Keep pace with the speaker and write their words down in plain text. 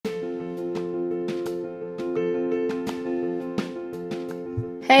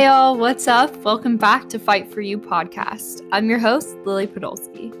Hey y'all, what's up? Welcome back to Fight For You podcast. I'm your host, Lily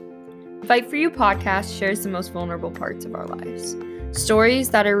Podolsky. Fight For You podcast shares the most vulnerable parts of our lives.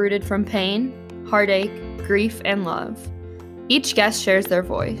 Stories that are rooted from pain, heartache, grief, and love. Each guest shares their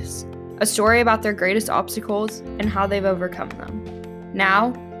voice, a story about their greatest obstacles and how they've overcome them.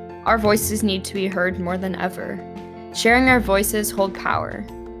 Now, our voices need to be heard more than ever. Sharing our voices hold power,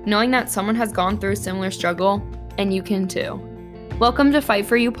 knowing that someone has gone through a similar struggle, and you can too. Welcome to Fight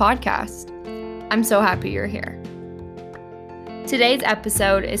For You podcast. I'm so happy you're here. Today's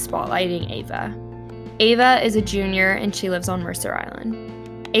episode is spotlighting Ava. Ava is a junior and she lives on Mercer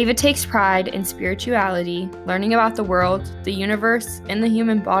Island. Ava takes pride in spirituality, learning about the world, the universe, and the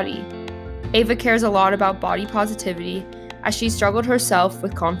human body. Ava cares a lot about body positivity as she struggled herself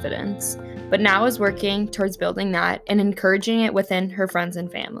with confidence, but now is working towards building that and encouraging it within her friends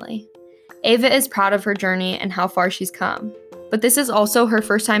and family. Ava is proud of her journey and how far she's come. But this is also her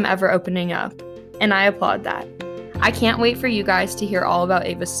first time ever opening up, and I applaud that. I can't wait for you guys to hear all about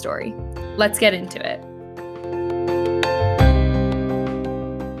Ava's story. Let's get into it.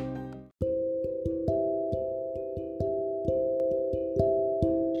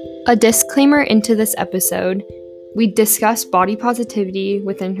 A disclaimer into this episode, we discuss body positivity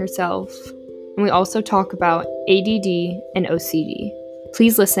within herself, and we also talk about ADD and OCD.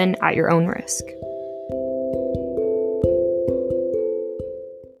 Please listen at your own risk.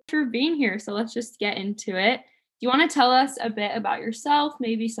 For being here, so let's just get into it. Do you want to tell us a bit about yourself,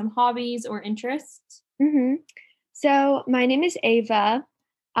 maybe some hobbies or interests? So my name is Ava.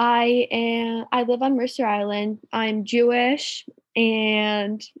 I live on Mercer Island. I'm Jewish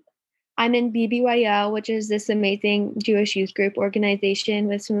and I'm in BBYO, which is this amazing Jewish youth group organization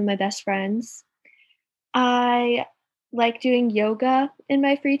with some of my best friends. I like doing yoga in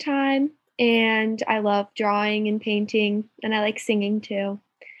my free time, and I love drawing and painting, and I like singing too.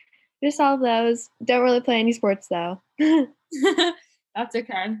 Just all of those. Don't really play any sports though. That's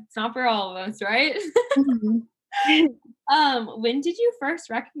okay. It's not for all of us, right? When did you first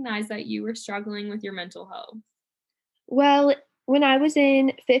recognize that you were struggling with your mental health? Well, when I was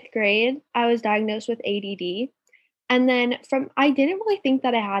in 5th grade, I was diagnosed with ADD. And then I didn't really think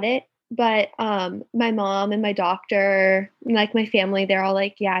that I had it, but my mom and my doctor, and like my family, they're all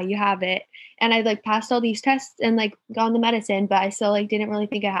like, yeah, you have it. And I like passed all these tests and like gone the medicine, but I still like didn't really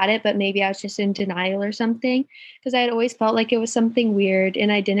think I had it, but maybe I was just in denial or something, because I had always felt like it was something weird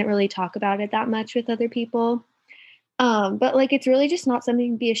and I didn't really talk about it that much with other people. But like it's really just not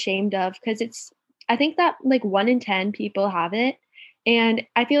something to be ashamed of, because I think that like 1 in 10 people have it. And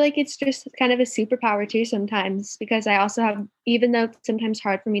I feel like it's just kind of a superpower too sometimes, because I also have, even though it's sometimes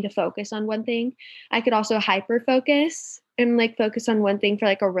hard for me to focus on one thing, I could also hyper focus and like focus on one thing for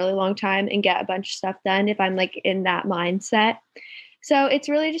like a really long time and get a bunch of stuff done if I'm like in that mindset. So it's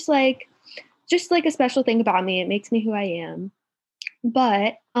really just like a special thing about me. It makes me who I am.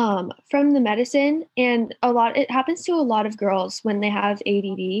 But from the medicine, and it happens to a lot of girls when they have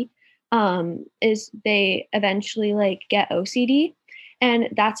ADD, is they eventually like get OCD. And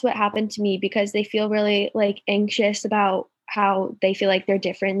that's what happened to me, because they feel really like anxious about how they feel like they're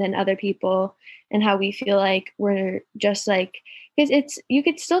different than other people, and how we feel like we're just like, because you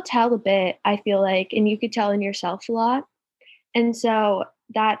could still tell a bit, I feel like, and you could tell in yourself a lot. And so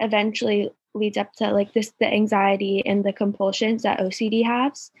that eventually leads up to like the anxiety and the compulsions that OCD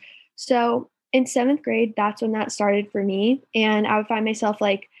has. So in 7th grade, that's when that started for me. And I would find myself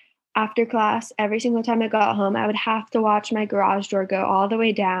like after class, every single time I got home, I would have to watch my garage door go all the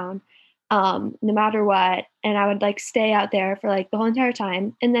way down, no matter what. And I would like stay out there for like the whole entire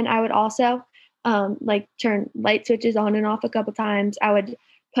time. And then I would also like turn light switches on and off a couple times. I would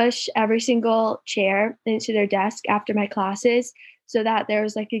push every single chair into their desk after my classes, so that there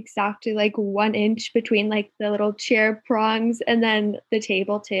was like exactly like 1 inch between like the little chair prongs and then the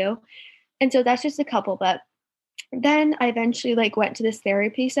table too. And so that's just a couple, but then I eventually like went to this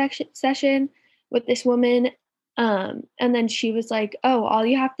therapy session with this woman. And then she was like, oh, all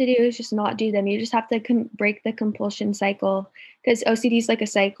you have to do is just not do them. You just have to break the compulsion cycle, because OCD is like a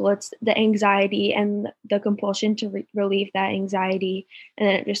cycle. It's the anxiety and the compulsion to relieve that anxiety. And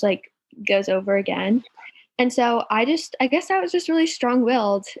then it just like goes over again. And so I guess I was just really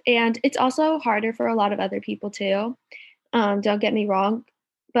strong-willed, and it's also harder for a lot of other people too. Don't get me wrong,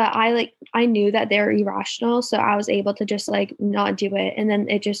 but I knew that they're irrational, so I was able to just like not do it, and then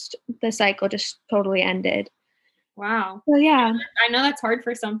the cycle just totally ended. Wow. So yeah. I know that's hard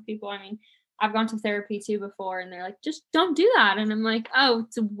for some people. I mean, I've gone to therapy too before, and they're like, just don't do that. And I'm like, oh,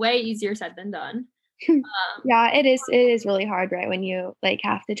 it's way easier said than done. Yeah, it is really hard, right, when you, like,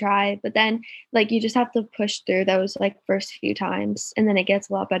 have to try, but then, like, you just have to push through those, like, first few times, and then it gets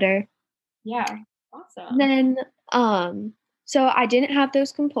a lot better. Yeah. Awesome. Then, so I didn't have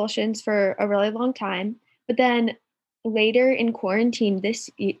those compulsions for a really long time, but then later in quarantine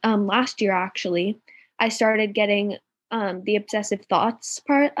last year actually, I started getting the obsessive thoughts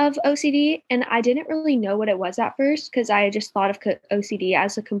part of OCD, and I didn't really know what it was at first because I just thought of OCD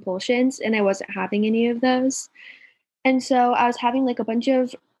as the compulsions, and I wasn't having any of those. And so I was having like a bunch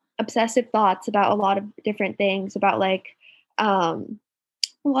of obsessive thoughts about a lot of different things, about like um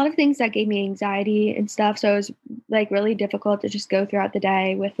a lot of things that gave me anxiety and stuff. So it was like really difficult to just go throughout the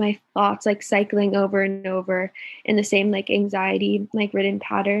day with my thoughts like cycling over and over in the same like anxiety like ridden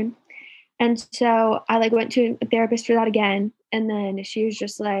pattern. And so I like went to a therapist for that again. And then she was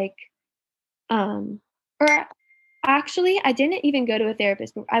just like, um, or actually, I didn't even go to a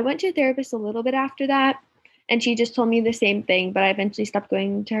therapist. But I went to a therapist a little bit after that. And she just told me the same thing. But I eventually stopped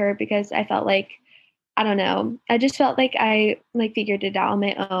going to her because I felt like I don't know. I just felt like I like figured it out on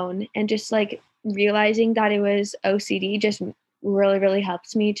my own and just like realizing that it was OCD just really, really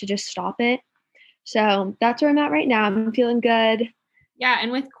helps me to just stop it. So that's where I'm at right now. I'm feeling good. Yeah,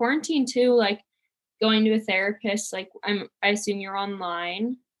 and with quarantine too, like going to a therapist, like I assume you're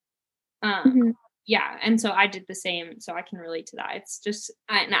online. Um, Mhm. yeah, and so I did the same, so I can relate to that. It's just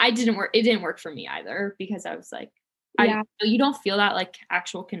and I didn't work it didn't work for me either because I was like I Yeah. you don't feel that like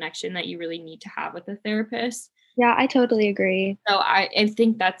actual connection that you really need to have with a therapist. Yeah, I totally agree. So I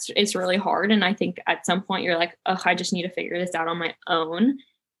think it's really hard, and I think at some point you're like, "Ugh, I just need to figure this out on my own."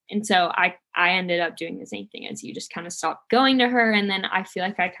 And so I ended up doing the same thing as you, just kinda stopped going to her, and then I feel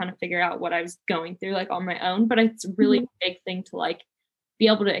like I kind of figured out what I was going through, like, on my own, but it's really Mhm. a big thing to, like, be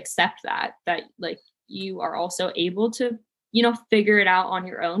able to accept that, like, you are also able to, figure it out on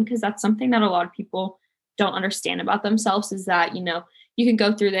your own, because that's something that a lot of people don't understand about themselves is that, you can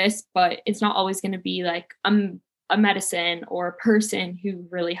go through this, but it's not always gonna be like, a medicine or a person who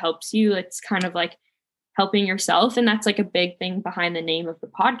really helps you. It's kind of like helping yourself. And that's like a big thing behind the name of the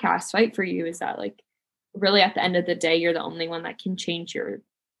podcast, Fight for You, is that like really at the end of the day, you're the only one that can change your,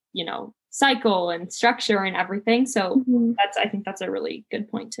 cycle and structure and everything. So Mhm. I think that's a really good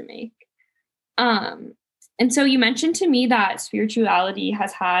point to make. Um, and so you mentioned to me that spirituality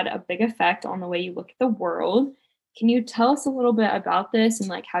has had a big effect on the way you look at the world. Can you tell us a little bit about this and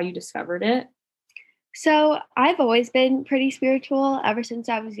like how you discovered it? So I've always been pretty spiritual ever since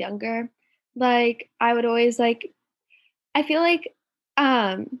I was younger. Like I would always like I feel like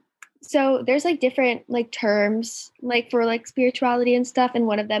um so there's like different like terms like for like spirituality and stuff, and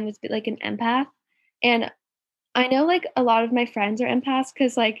one of them is like an empath. And I know like a lot of my friends are empaths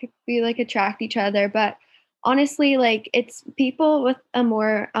because like we like attract each other, but honestly, like it's people with a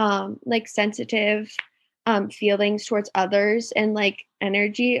more like sensitive feelings towards others and like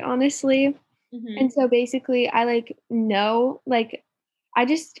energy, honestly. And Hmm. so basically I like know like I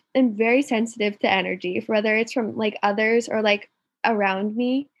just am very sensitive to energy, whether it's from like others or like around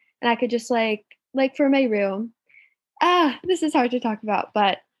me. And I could just like for my room. This is hard to talk about,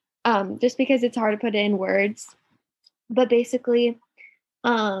 but just because it's hard to put in words. But basically,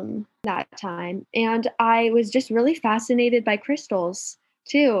 that time. And I was just really fascinated by crystals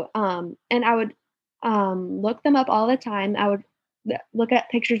too. And I would look them up all the time. I would look at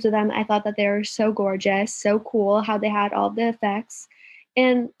pictures of them. I thought that they were so gorgeous, so cool how they had all the effects.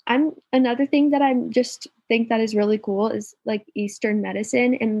 And I'm another thing that I'm just think that is really cool is like Eastern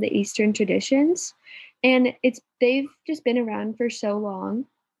medicine and the Eastern traditions. And they've just been around for so long.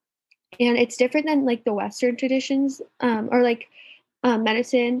 And it's different than like the Western traditions, or like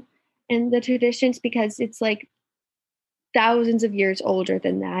medicine and the traditions because it's like thousands of years older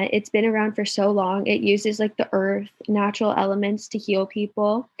than that. It's been around for so long. It uses like the earth, natural elements to heal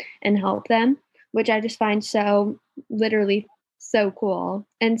people and help them, which I just find so literally so cool.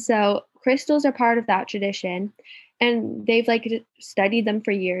 And so crystals are part of that tradition, and they've like studied them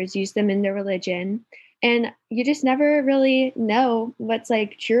for years, used them in their religion. And you just never really know what's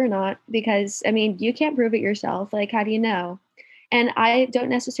like true or not because I mean, you can't prove it yourself. Like, how do you know? And I don't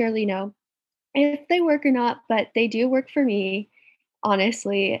necessarily know if they work or not, but they do work for me,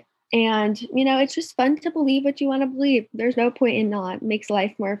 honestly. And, it's just fun to believe what you want to believe. There's no point in not. It makes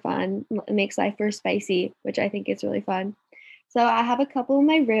life more fun. It makes life more spicy, which I think is really fun. So I have a couple in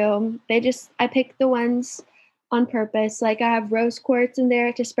my room. I pick the ones on purpose. Like I have rose quartz in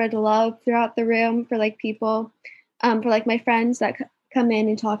there to spread the love throughout the room for like people, for like my friends that come in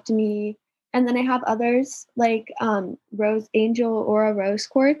and talk to me. And then I have others like rose angel aura rose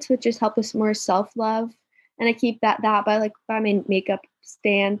quartz, which just help us more self love. And I keep that by my makeup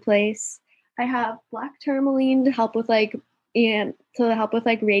stand place. I have black tourmaline to help with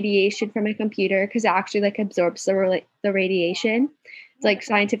radiation from my computer because it actually like absorbs the radiation. It's like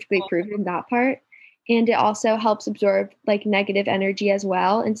scientifically proven that part. And it also helps absorb like negative energy as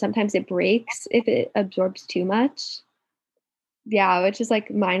well. And sometimes it breaks if it absorbs too much. Yeah, which is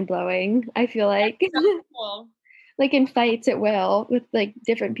like mind blowing. I feel like So cool. like in fights it will with like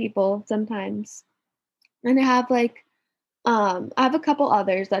different people sometimes. And I have a couple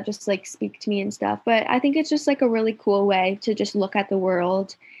others that just like speak to me and stuff, but I think it's just like a really cool way to just look at the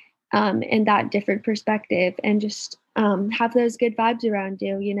world in that different perspective and just have those good vibes around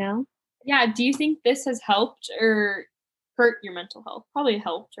you, you know? Yeah, do you think this has helped or hurt your mental health? Probably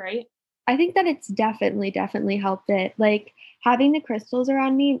helped, right? I think that it's definitely helped it. Like having the crystals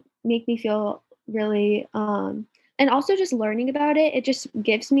around me make me feel really and also just learning about it, it just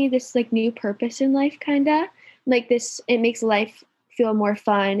gives me this like new purpose in life kinda. Like this it makes life feel more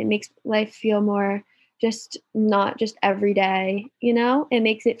fun. It makes life feel more just not just every day, you know? It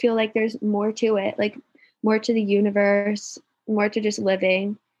makes it feel like there's more to it, like more to the universe, more to just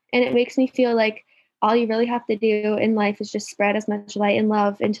living. And it makes me feel like all you really have to do in life is just spread as much light and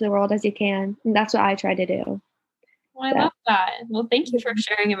love into the world as you can. And that's what I try to do. Well, I So, love that. Well, thank you for yeah.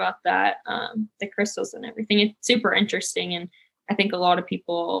 sharing about that, the crystals and everything. It's super interesting, and I think a lot of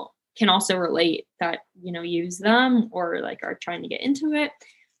people can also relate that, use them or, like, are trying to get into it.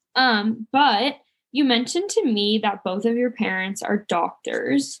 But you mentioned to me that both of your parents are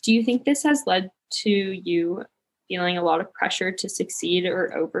doctors. Do you think this has led to you feeling a lot of pressure to succeed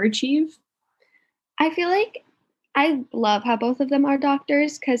or overachieve? I feel like I love how both of them are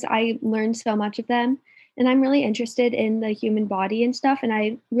doctors because I learned so much of them. And I'm really interested in the human body and stuff. And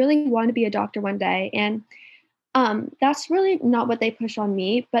I really want to be a doctor one day. And that's really not what they push on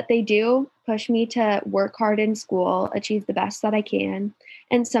me, but they do push me to work hard in school, achieve the best that I can.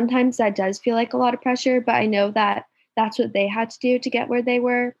 And sometimes that does feel like a lot of pressure, but I know that that's what they had to do to get where they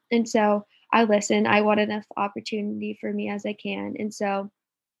were. And so I listen. I want enough opportunity for me as I can. And so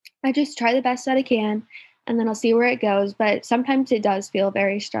I just try the best that I can and then I'll see where it goes. But sometimes it does feel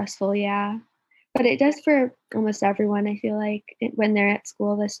very stressful. Yeah. But it does for almost everyone, I feel like, when they're at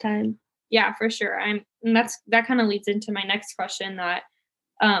school this time. Yeah, for sure. And that kind of leads into my next question that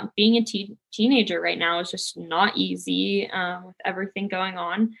being a teenager right now is just not easy with everything going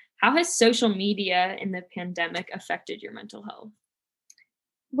on. How has social media in the pandemic affected your mental health?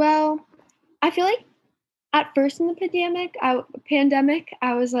 Well, I feel like at first in the pandemic,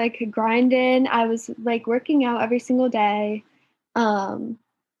 I was like grinding. I was like working out every single day. Um,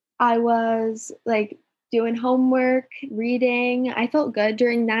 I was like doing homework, reading. I felt good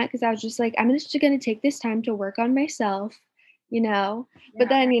during that because I was just like, I'm just going to take this time to work on myself, you know?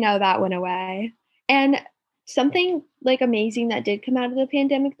 But Yeah. then, that went away. And something like amazing that did come out of the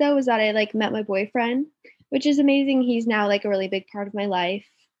pandemic though was that I like met my boyfriend, which is amazing. He's now like a really big part of my life.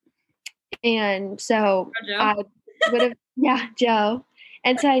 And so Joe? I would have, yeah, Joe.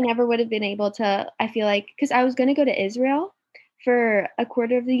 And so I never would have been able to, I feel like, because I was going to go to Israel for a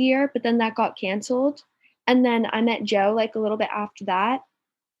quarter of the year, but then that got canceled. And then I met Joe like a little bit after that.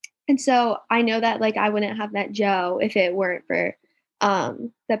 And so I know that like I wouldn't have met Joe if it weren't for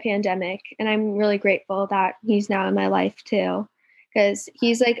the pandemic. And I'm really grateful that he's now in my life too. Because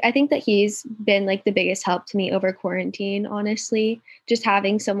he's like, I think that he's been like the biggest help to me over quarantine, honestly. Just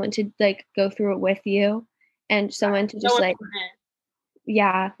having someone to like go through it with you and someone to So just like, important.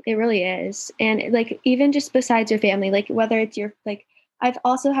 yeah, it really is. And like, even just besides your family, like whether it's your, like, I've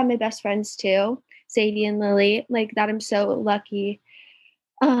also had my best friends too, Sadie and Lily, like that I'm so lucky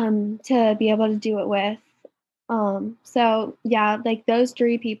to be able to do it with. So yeah, like those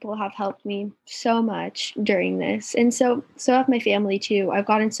three people have helped me so much during this. And so have my family too. I've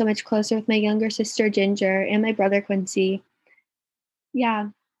gotten so much closer with my younger sister Ginger and my brother Quincy. Yeah.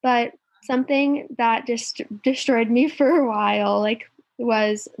 But something that just destroyed me for a while, like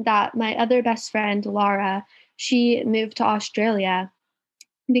was that my other best friend, Laura, she moved to Australia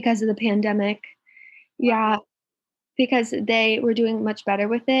because of the pandemic. Yeah, because they were doing much better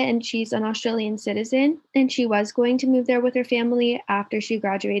with it, and she's an Australian citizen, and she was going to move there with her family after she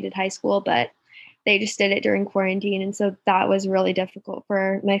graduated high school, but they just did it during quarantine, and so that was really difficult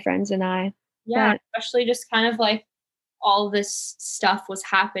for my friends and I. Yeah, But especially just kind of like all this stuff was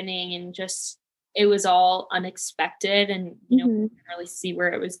happening and just it was all unexpected and mhm, didn't really see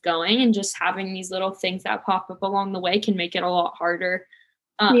where it was going and just having these little things that pop up along the way can make it a lot harder.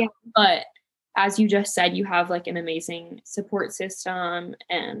 Um, yeah, but as you just said, you have like an amazing support system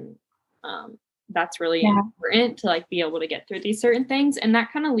and that's really yeah, important to like be able to get through these certain things. And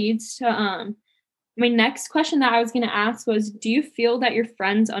that kind of leads to My next question that I was going to ask was, do you feel that your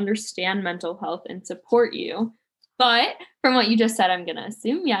friends understand mental health and support you? But from what you just said, I'm going to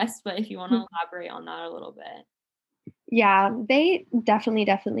assume yes, but if you want to elaborate on that a little bit. Yeah, they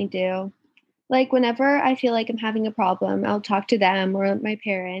definitely do. Like, whenever I feel like I'm having a problem, I'll talk to them or my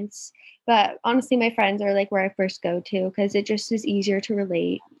parents. But honestly, my friends are like where I first go to because it just is easier to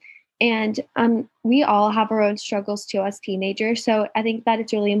relate. And we all have our own struggles too as teenagers. So I think that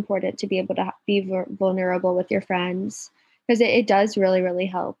it's really important to be able to be vulnerable with your friends because it does really, really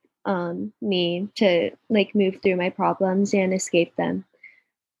help me to like move through my problems and escape them.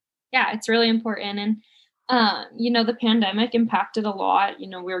 Yeah, it's really important. And, the pandemic impacted a lot.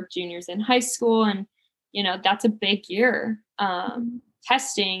 We were juniors in high school, and, that's a big year,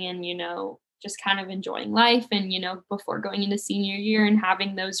 testing and, just kind of enjoying life and, before going into senior year and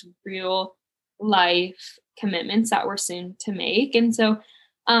having those real life commitments that we're soon to make. And so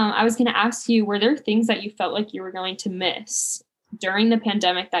I was going to ask you, were there things that you felt like you were going to miss during the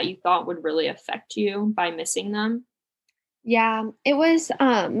pandemic that you thought would really affect you by missing them? Yeah, it was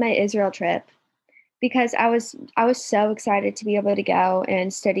my Israel trip because I was so excited to be able to go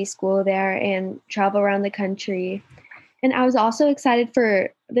and study school there and travel around the country. And I was also excited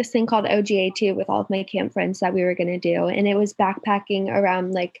for this thing called OGA too with all of my camp friends that we were going to do. And it was backpacking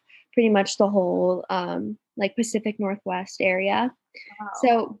around like pretty much the whole like Pacific Northwest area. Wow.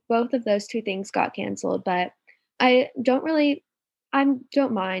 So both of those two things got canceled, but I don't really I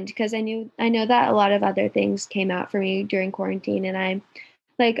don't mind because I know that a lot of other things came out for me during quarantine and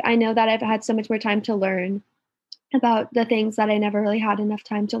I know that I've had so much more time to learn about the things that I never really had enough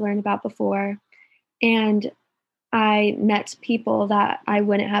time to learn about before. And I met people that I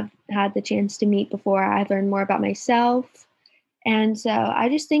wouldn't have had the chance to meet before. I learned more about myself. And so I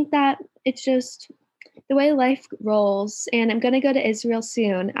just think that it's just the way life rolls. And I'm going to go to Israel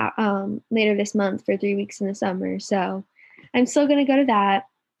soon, later this month for 3 weeks in the summer. So I'm still going to go to that.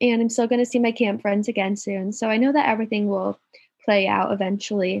 And I'm still going to see my camp friends again soon. So I know that everything will play out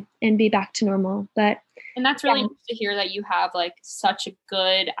eventually and be back to normal. But And that's really yeah. nice to hear that you have like such a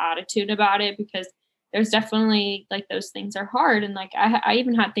good attitude about it, because there's definitely like those things are hard. And like I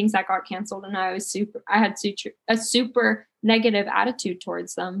even had things that got canceled and I had a super negative attitude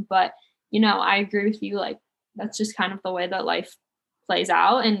towards them. But, I agree with you. Like that's just kind of the way that life plays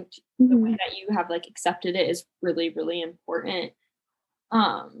out. And the way Mhm. that you have like accepted it is really, really important.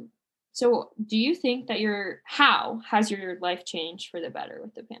 Um, so do you think that how has your life changed for the better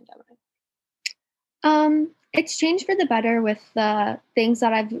with the pandemic? It's changed for the better with the things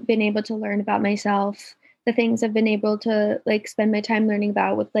that I've been able to learn about myself, the things I've been able to like spend my time learning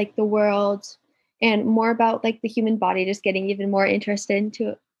about with like the world and more about like the human body, just getting even more interested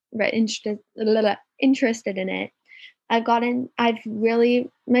in it. I've really,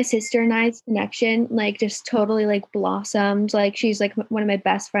 my sister and I's connection, like just totally like blossomed. Like she's like one of my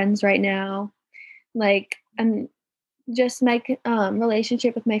best friends right now. Like, I'm just my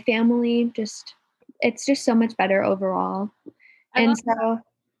relationship with my family, just it's just so much better overall. I And love so,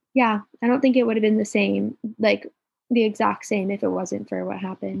 yeah, I don't think it would have been the same, like the exact same if it wasn't for what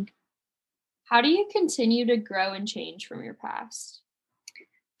happened. How do you continue to grow and change from your past?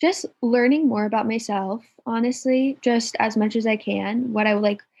 Just learning more about myself, honestly, just as much as I can. What I would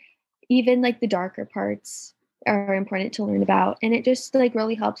like, even like the darker parts are important to learn about. And it just like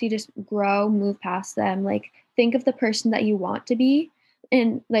really helps you just grow, move past them. Like think of the person that you want to be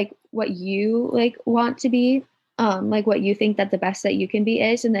and like what you like want to be. Like what you think that the best that you can be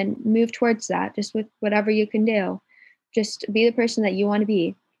is, and then move towards that just with whatever you can do. Just be the person that you want to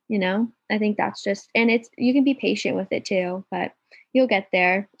be, you know? I think that's just and it's you can be patient with it too, but you'll get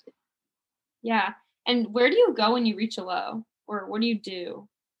there. Yeah. And where do you go when you reach a low? Or what do you do?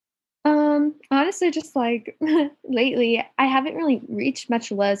 Honestly, just like lately, I haven't really reached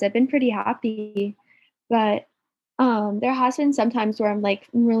much lows. I've been pretty happy, but there has been some times where I'm like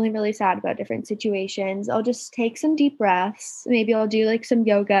really, really sad about different situations. I'll just take some deep breaths. Maybe I'll do like some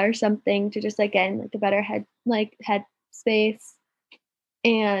yoga or something to just like get in like a better head space.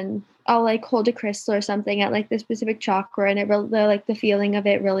 And I'll like hold a crystal or something at like the specific chakra, and the feeling of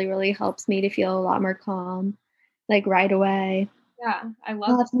it really, really helps me to feel a lot more calm, like right away. Yeah, I I'll love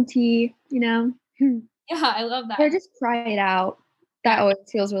that. have some tea, you know? Yeah, I love Or that. just cry it out. Yeah, That always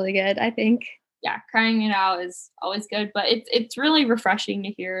feels really good, I think. yeah, crying it out is always good, but it's really refreshing to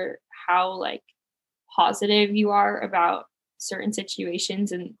hear how like positive you are about certain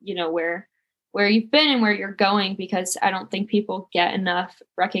situations and where you've been and where you're going, because I don't think people get enough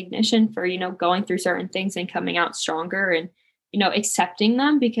recognition for going through certain things and coming out stronger and accepting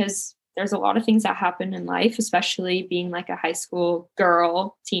them, because there's a lot of things that happen in life, especially being like a high school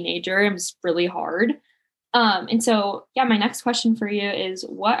girl, teenager. It was really hard. And so, yeah, my next question for you is,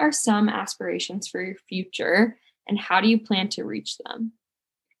 what are some aspirations for your future and how do you plan to reach them?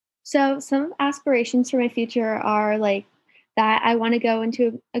 So some aspirations for my future are like that I want to go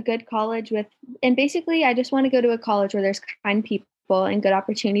into a good college with, and basically I just want to go to a college where there's kind people and good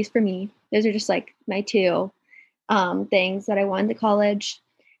opportunities for me. Those are just like my two things that I want to college.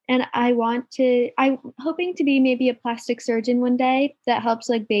 And I'm hoping to be maybe a plastic surgeon one day that helps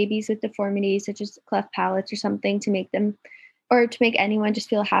like babies with deformities such as cleft palates or something to make them, or to make anyone just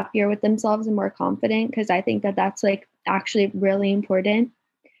feel happier with themselves and more confident. Cause I think that that's like actually really important.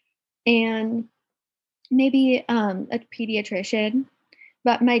 And maybe a pediatrician.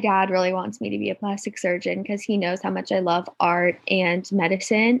 But my dad really wants me to be a plastic surgeon because he knows how much I love art and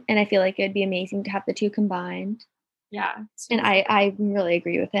medicine. And I feel like it'd be amazing to have the two combined. Yeah. And I really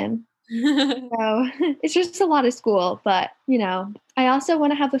agree with him. So it's just a lot of school. But, I also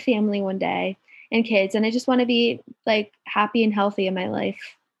want to have a family one day and kids. And I just want to be like happy and healthy in my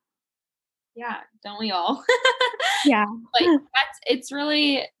life. Yeah, don't we all? Yeah. Like, it's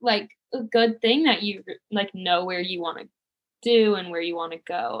really like a good thing that you like know where you want to do and where you want to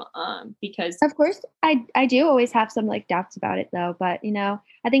go. Because Of course, I do always have some like doubts about it though. But,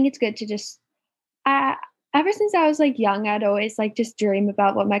 I think it's good to just I ever since I was, like, young, I'd always, like, just dream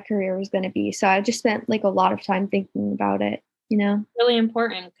about what my career was gonna be, so I just spent, like, a lot of time thinking about it, you know? really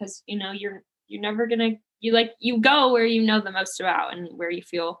important because you're never gonna you go where you know the most about and where you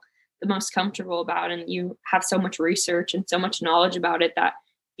feel the most comfortable about, and you have so much research and so much knowledge about it that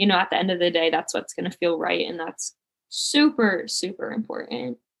at the end of the day that's what's gonna feel right, and that's super super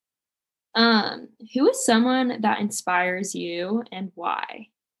important. Who is someone that inspires you and why?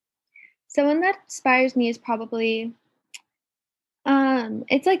 Someone that inspires me is probably,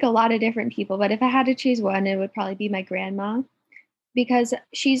 it's, like, a lot of different people, but if I had to choose one, it would probably be my grandma, because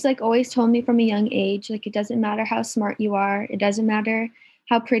she's, like, always told me from a young age, like, it doesn't matter how smart you are, it doesn't matter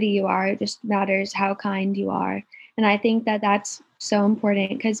how pretty you are, it just matters how kind you are, and I think that that's so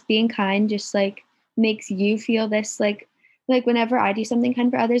important because being kind just, like, makes you feel this, like, whenever I do something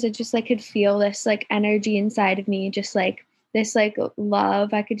kind for others, I just, like, could feel this, like, energy inside of me, just, like, this, like,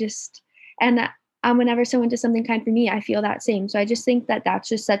 love, I could just and, whenever someone does something kind for me, I feel that same, so I just think that that's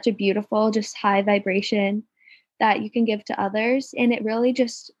just such a beautiful, just high vibration that you can give to others. And it really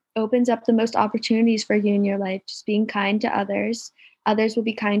just opens up the most opportunities for you in your life, just being kind to others. Others will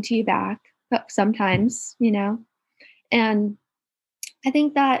be kind to you back, but sometimes. And I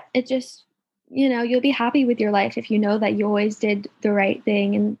think that it just, you'll be happy with your life if you know that you always did the right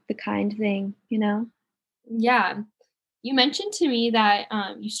thing and the kind thing. Yeah. You mentioned to me that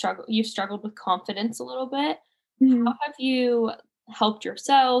you've struggled with confidence a little bit. How Mhm. have you helped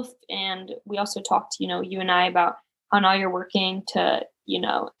yourself? And we also talked, you and I about how now you're working to,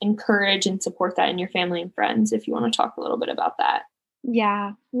 encourage and support that in your family and friends. If you want to talk a little bit about that.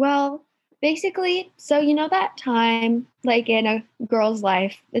 Yeah. Well, basically, so that time, like in a girl's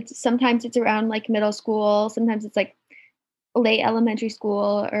life, it's sometimes it's around like middle school, sometimes it's like late elementary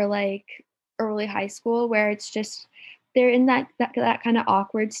school or like early high school where it's just they're in that kind of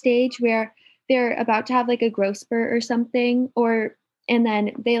awkward stage where they're about to have like a growth spurt or something, or and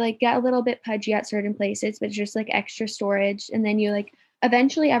then they like get a little bit pudgy at certain places but it's just like extra storage, and then you like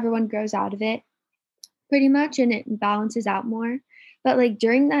eventually everyone grows out of it pretty much and it balances out more. But like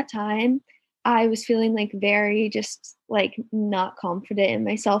during that time, I was feeling like very just like not confident in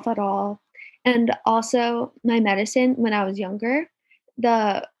myself at all. And also my medicine when I was younger,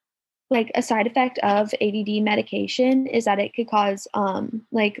 the like a side effect of ADD medication is that it could cause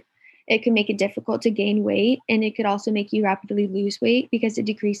like it can make it difficult to gain weight, and it could also make you rapidly lose weight because it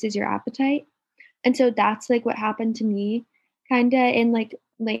decreases your appetite. And so that's like what happened to me kinda in like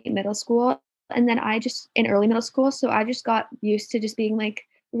late middle school. And then I just in early middle school, so I just got used to just being like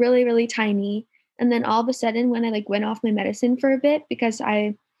really, really tiny. And then all of a sudden when I like went off my medicine for a bit because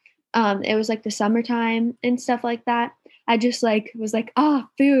it was like the summertime and stuff like that, I just like was like, "Ah,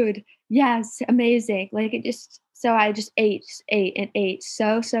 food. Yes, amazing." Like it just so I just ate and ate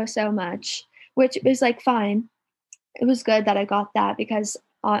so, so, so much, which was like fine. It was good that I got that because,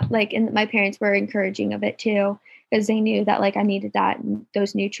 like, and my parents were encouraging of it too, because they knew that like I needed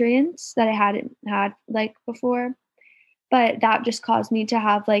those nutrients that I hadn't had like before. But that just caused me to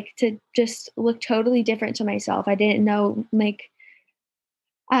have like to just look totally different to myself. I didn't know like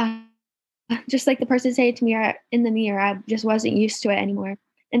uh, just like the person saying to me in the mirror, I just wasn't used to it anymore.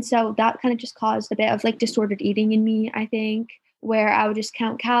 And so that kind of just caused a bit of like disordered eating in me, I think, where I would just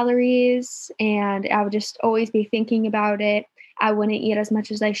count calories and I would just always be thinking about it. I wouldn't eat as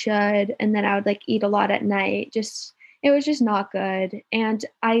much as I should, and then I would like eat a lot at night. Just it was just not good. And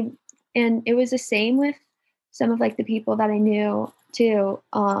it was the same with some of like the people that I knew too,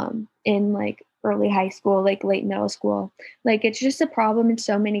 in like early high school, like late middle school. Like it's just a problem in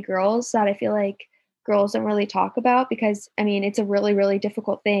so many girls that I feel like girls don't really talk about because I mean it's a really, really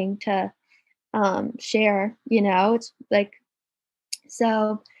difficult thing to share, you know? It's like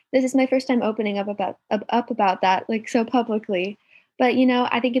so this is my first time opening up about that like so publicly. But you know,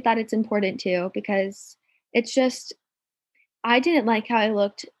 I think that it's important too because it's just I didn't like how I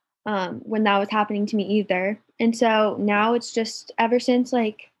looked when that was happening to me either. And so now it's just ever since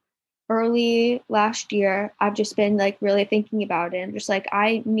like early last year, I've just been like really thinking about it. I'm just like,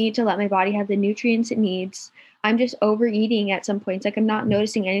 I need to let my body have the nutrients it needs. I'm just overeating at some points. Like, I'm not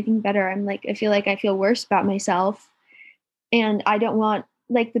noticing anything better. I'm like, I feel worse about myself. And I don't want,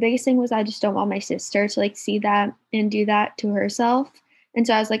 like, the biggest thing was I just don't want my sister to like see that and do that to herself. And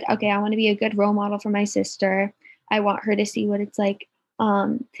so I was like, okay, I want to be a good role model for my sister. I want her to see what it's like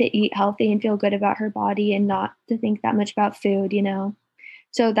to eat healthy and feel good about her body and not to think that much about food, you know?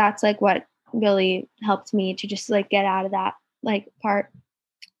 So that's like what really helped me to just like get out of that like part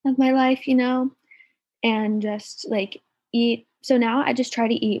of my life, you know, and just like eat. So now I just try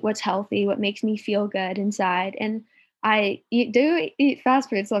to eat what's healthy, what makes me feel good inside. And do eat fast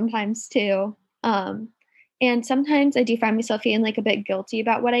food sometimes too. And sometimes I do find myself feeling like a bit guilty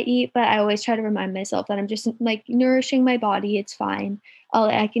about what I eat, but I always try to remind myself that I'm just like nourishing my body. It's fine.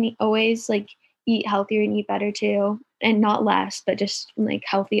 I can always like eat healthier and eat better too, and not less, but just like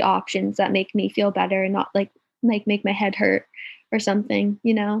healthy options that make me feel better and not like make my head hurt or something,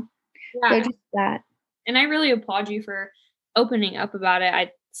 you know? So Yeah. just that. And I really applaud you for opening up about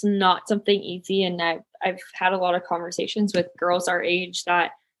it. It's not something easy, and I've had a lot of conversations with girls our age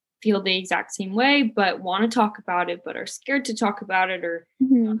that feel the exact same way, but want to talk about it, but are scared to talk about it, or don't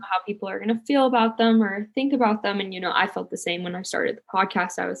Mhm. know how people are going to feel about them or think about them. And I felt the same when I started the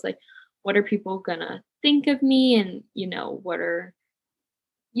podcast. I was like, what are people gonna think of me? And what are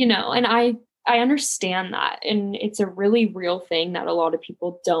and I understand that, and it's a really real thing that a lot of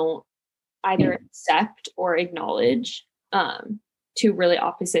people don't either accept or acknowledge, two really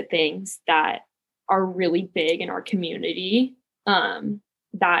opposite things that are really big in our community,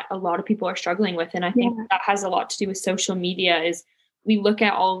 that a lot of people are struggling with. And I think Yeah. that has a lot to do with social media is we look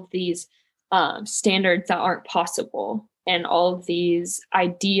at all of these standards that aren't possible and all of these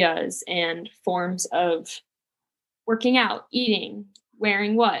ideas and forms of working out, eating,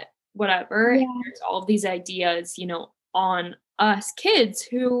 wearing whatever. And Yeah. there's all of these ideas, on us kids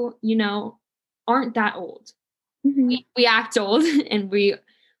who, aren't that old. Mhm. We act old and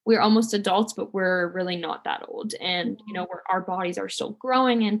we're almost adults, but we're really not that old. And, our bodies are still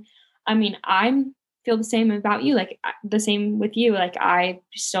growing. And I mean, I'm feel the same about you, like the same with you. Like I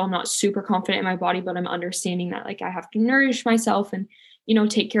still not super confident in my body, but I'm understanding that like I have to nourish myself and,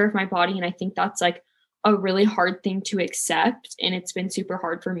 take care of my body. And I think that's like a really hard thing to accept. And it's been super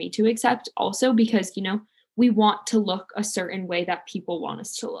hard for me to accept also because, we want to look a certain way that people want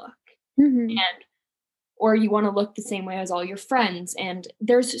us to look. Mhm. And or you want to look the same way as all your friends. And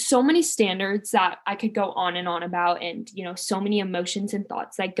there's so many standards that I could go on and on about, and so many emotions and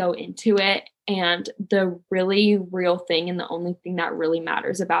thoughts that go into it. And the really real thing and the only thing that really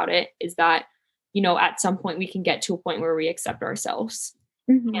matters about it is that at some point we can get to a point where we accept ourselves.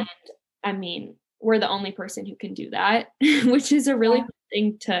 Mhm. And I mean, we're the only person who can do that, which is a really Yeah. hard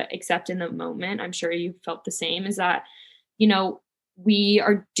thing to accept in the moment. I'm sure you felt the same, is that, you know, we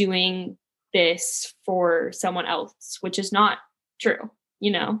are doing this for someone else, which is not true.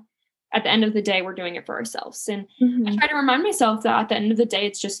 You know, at the end of the day, we're doing it for ourselves. And I Mhm. try to remind myself that at the end of the day,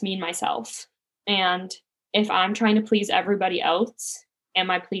 it's just me and myself. And if I'm trying to please everybody else, am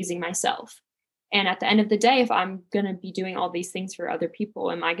I pleasing myself? And at the end of the day, if I'm going to be doing all these things for other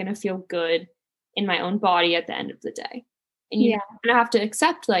people, am I going to feel good in my own body at the end of the day? And, Yeah. I'm going to have to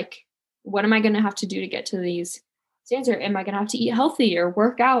accept, like, what am I going to have to do to get to these standards? Or am I going to have to eat healthy or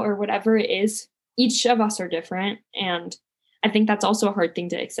work out or whatever it is? Each of us are different. And I think that's also a hard thing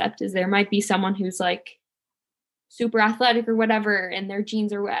to accept, is there might be someone who's like super athletic or whatever and their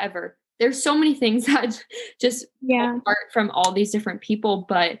genes or whatever. There's so many things that just pull Yeah. apart from all these different people,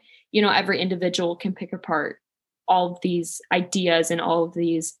 but every individual can pick apart all of these ideas and all of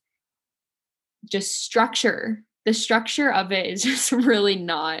these just structure. The structure of it is just really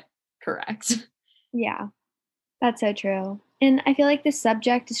not correct. Yeah. That's so true. And I feel like this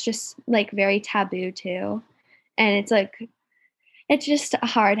subject is just like very taboo too. And it's like It's just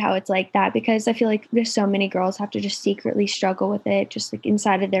hard how it's like that because I feel like there's so many girls have to just secretly struggle with it, just like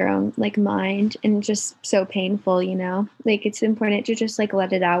inside of their own like mind, and just so painful, you know? Like it's important to just like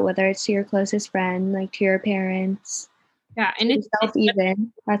let it out, whether it's to your closest friend, like to your parents, Yeah, to and yourself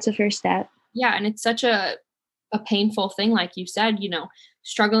even. That's the first step. yeah, and it's such a painful thing, like you said,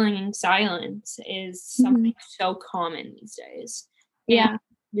 struggling in silence is Mhm. something so common these days. And Yeah.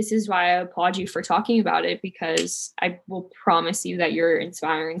 this is why I applaud you for talking about it, because I will promise you that you're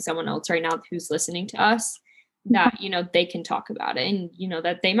inspiring someone else right now who's listening to us, that, they can talk about it, and,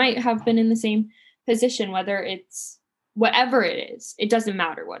 that they might have been in the same position, whether it's whatever it is, it doesn't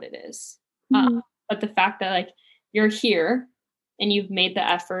matter what it is. Mhm. But the fact that like you're here and you've made the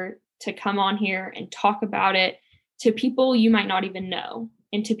effort to come on here and talk about it to people you might not even know,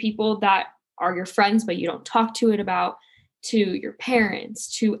 and to people that are your friends but you don't talk to it about, to your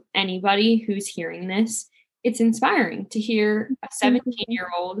parents, to anybody who's hearing this. It's inspiring to hear a Thank you.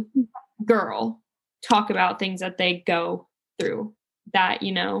 17-year-old girl talk about things that they go through, that,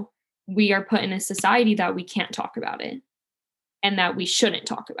 we are put in a society that we can't talk about it and that we shouldn't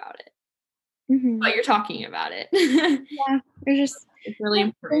talk about it. Mhm. But you're talking about it. Yeah, it's just It's really yeah,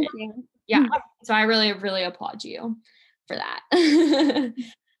 important. thank you. Yeah. So I really, really applaud you for that.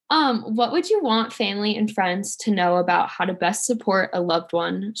 What would you want family and friends to know about how to best support a loved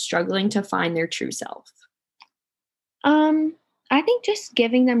one struggling to find their true self? Um, I think just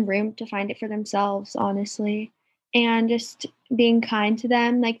giving them room to find it for themselves, honestly, and just being kind to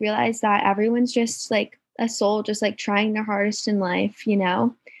them, like realize that everyone's just like a soul, just like trying their hardest in life, you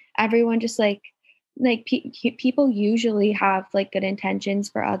know? Everyone just people usually have like good intentions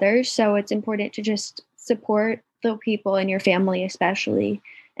for others, so it's important to just support the people in your family especially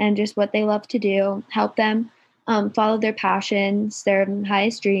and just what they love to do, help them follow their passions, their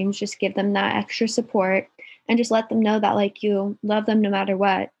highest dreams, just give them that extra support and just let them know that like you love them no matter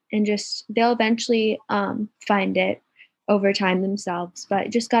what, and just they'll eventually find it over time themselves, but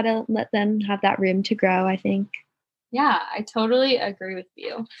just got to let them have that room to grow, I think. Yeah, I totally agree with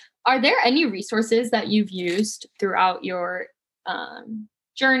you. Are there any resources that you've used throughout your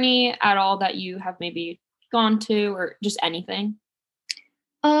journey at all that you have maybe gone to, or just anything?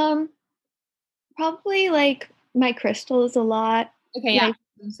 um Probably like my crystals a lot. Okay, yeah, Like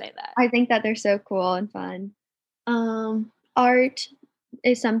you say that. I think that they're so cool and fun. Art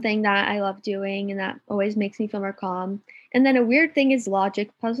is something that I love doing and that always makes me feel more calm. And then a weird thing is logic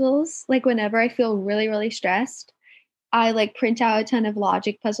puzzles. Like whenever I feel really, really stressed, I like print out a ton of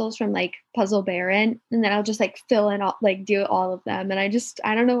logic puzzles from like Puzzle Baron, and then I'll just like fill in all like do all of them. And I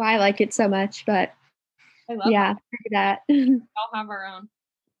don't know why I like it so much, but I love yeah, that. all have our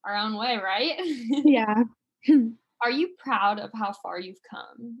own way, right? Yeah. Are you proud of how far you've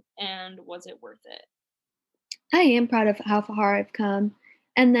come, and was it worth it? I am proud of how far I've come.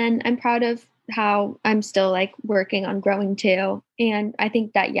 And then I'm proud of how I'm still like working on growing too. And I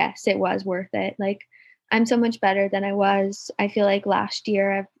think that yes, it was worth it. Like I'm so much better than I was. I feel like last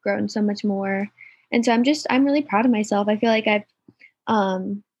year I've grown so much more. And so I'm really proud of myself. I feel like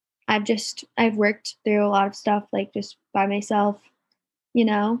um I've worked through a lot of stuff like just by myself, you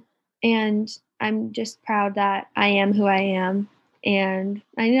know? And I'm just proud that I am who I am. And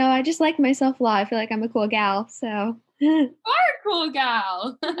I know I just like myself a lot. I feel like I'm a cool gal. So You're a cool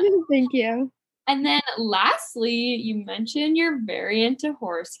gal. thank you. And then lastly, you mentioned you're very into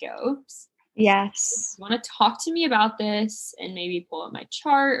horoscopes. Yes. You want to talk to me about this and maybe pull up my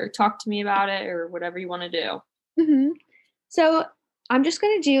chart or talk to me about it or whatever you want to do? hmm So I'm just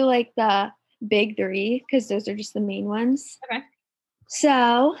going to do like the big three because those are just the main ones. Okay.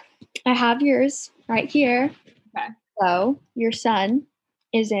 So I have yours right here. Okay. So your sun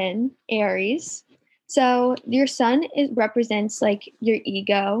is in Aries. So your sun represents like your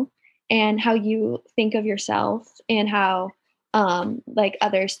ego and how you think of yourself and how like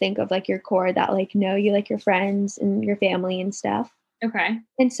others think of like your core that like know you, like your friends and your family and stuff. Okay.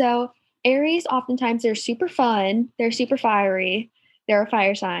 And so Aries oftentimes they're super fun, they're super fiery, they're a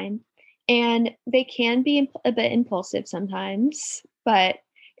fire sign, and they can be a bit impulsive sometimes, but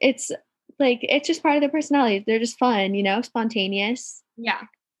it's it's just part of their personality. They're just fun, you know, spontaneous. Yeah.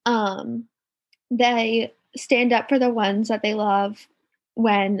 Um, they stand up for the ones that they love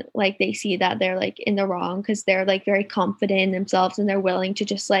when like they see that they're like in the wrong because they're like very confident in themselves and they're willing to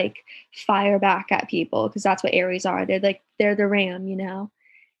just like fire back at people because that's what Aries are. They're the ram, you know.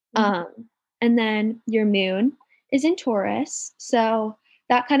 Mhm. And then your moon is in Taurus. So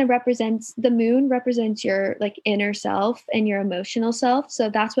that kind of represents the moon represents your like inner self and your emotional self. So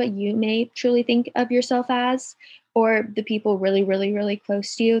that's what you may truly think of yourself as, or the people really, really, really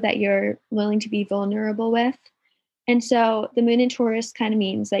close to you that you're willing to be vulnerable with. And so the moon in Taurus kind of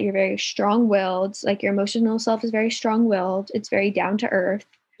means that you're very strong-willed, like your emotional self is very strong-willed. It's very down to earth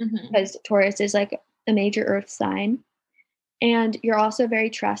because Taurus is like a major earth sign. And you're also very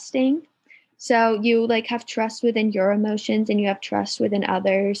trusting. So you like have trust within your emotions and you have trust within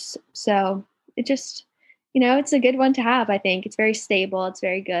others. So it just, it's a good one to have, I think. It's very stable. It's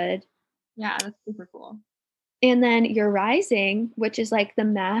very good. Yeah, that's super cool. And then your rising, which is like the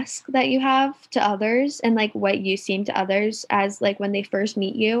mask that you have to others and like what you seem to others as like when they first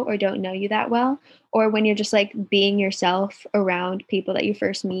meet you or don't know you that well, or when you're just like being yourself around people that you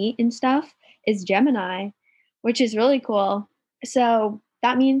first meet and stuff, is Gemini, which is really cool. So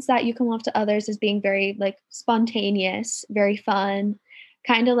that means that you come off to others as being very like spontaneous, very fun,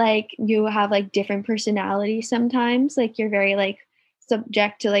 kind of like you have like different personalities sometimes. Like you're very like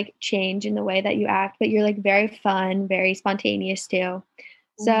subject to like change in the way that you act, but you're like very fun, very spontaneous too.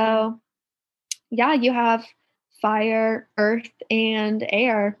 So yeah, you have fire, earth, and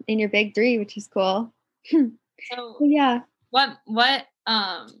air in your big three, which is cool. So yeah. What's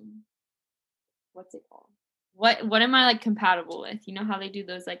it called? What am I like compatible with? You know how they do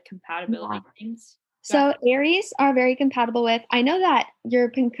those like compatibility things? So Aries are very compatible with. I know that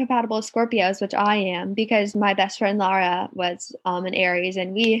you're compatible with Scorpios, which I am because my best friend Lara was an Aries,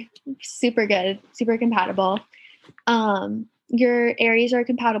 and we super good, super compatible. Your Aries are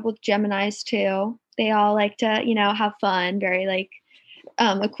compatible with Geminis too. They all like to, have fun. Very like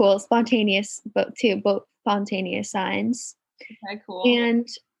a cool, spontaneous, both spontaneous signs. Okay, cool. And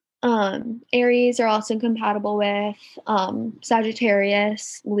Aries are also compatible with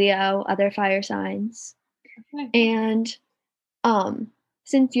Sagittarius, Leo, other fire signs. Okay. And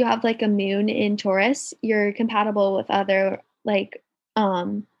since you have like a moon in Taurus, you're compatible with other like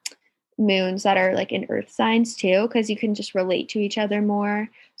moons that are like in earth signs too, because you can just relate to each other more.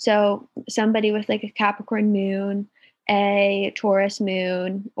 So somebody with like a Capricorn moon, a Taurus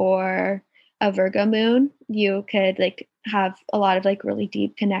moon, or a Virgo moon, you could like have a lot of like really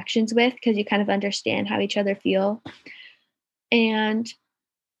deep connections with because you kind of understand how each other feel. And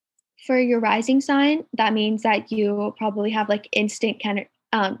for your rising sign, that means that you probably have like instant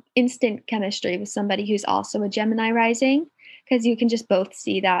chemistry with somebody who's also a Gemini rising, because you can just both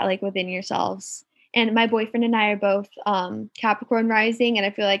see that like within yourselves. And my boyfriend and I are both Capricorn rising, and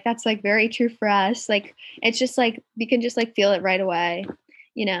I feel like that's like very true for us. Like it's just like we can just like feel it right away,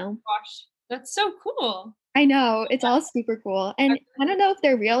 Gosh, that's so cool. I know, it's all super cool. And I don't know if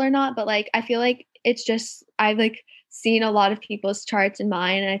they're real or not, but like I feel like it's just I've like seen a lot of people's charts in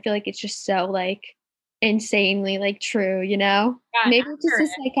mine, and I feel like it's just so like insanely like true, Yeah, maybe it's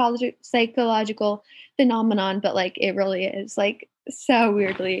just a psychological phenomenon, but like it really is like so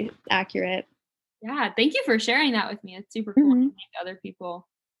weirdly accurate. Yeah, thank you for sharing that with me. It's super cool. I think other people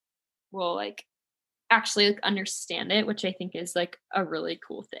will like actually like understand it, which I think is like a really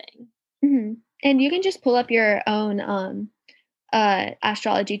cool thing. And you can just pull up your own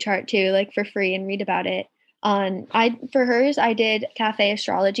astrology chart too, like for free, and read about it. For hers, I did Cafe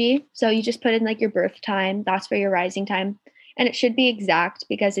Astrology. So you just put in like your birth time. That's for your rising time, and it should be exact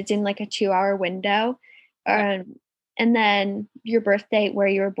because it's in like a 2-hour window. And then your birth date, where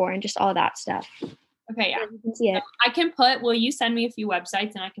you were born, just all that stuff. Okay, yeah. So you can see it. Will you send me a few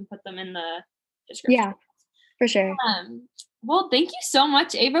websites and I can put them in the description? Yeah, for sure. Well, thank you so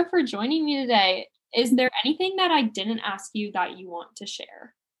much, Ava, for joining me today. Is there anything that I didn't ask you that you want to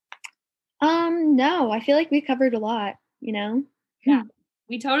share? No, I feel like we covered a lot, Yeah,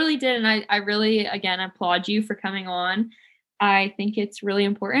 we totally did. And I really, again, applaud you for coming on. I think it's really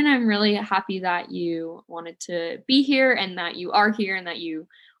important. I'm really happy that you wanted to be here and that you are here and that you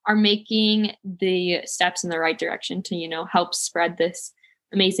are making the steps in the right direction to, help spread this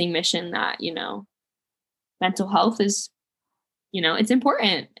amazing mission that, mental health is, it's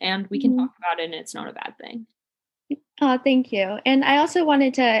important and we can talk about it and it's not a bad thing. Oh, thank you. And I also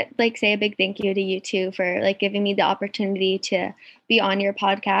wanted to like say a big thank you to you too for like giving me the opportunity to be on your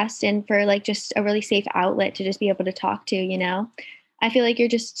podcast and for like just a really safe outlet to just be able to talk to. I feel like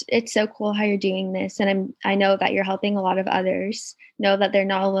it's so cool how you're doing this. And I know that you're helping a lot of others know that they're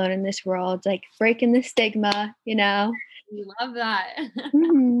not alone in this world, like breaking the stigma, We love that.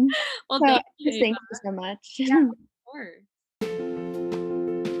 Well, thank you so much. Yeah, of course.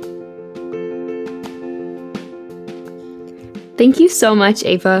 Thank you so much,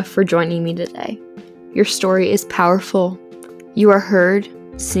 Ava, for joining me today. Your story is powerful. You are heard,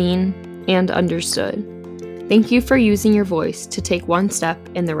 seen, and understood. Thank you for using your voice to take one step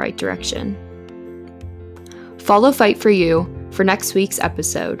in the right direction. Follow Fight for You for next week's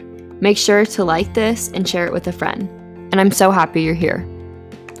episode. Make sure to like this and share it with a friend. And I'm so happy you're here.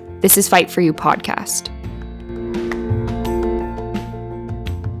 This is Fight for You podcast.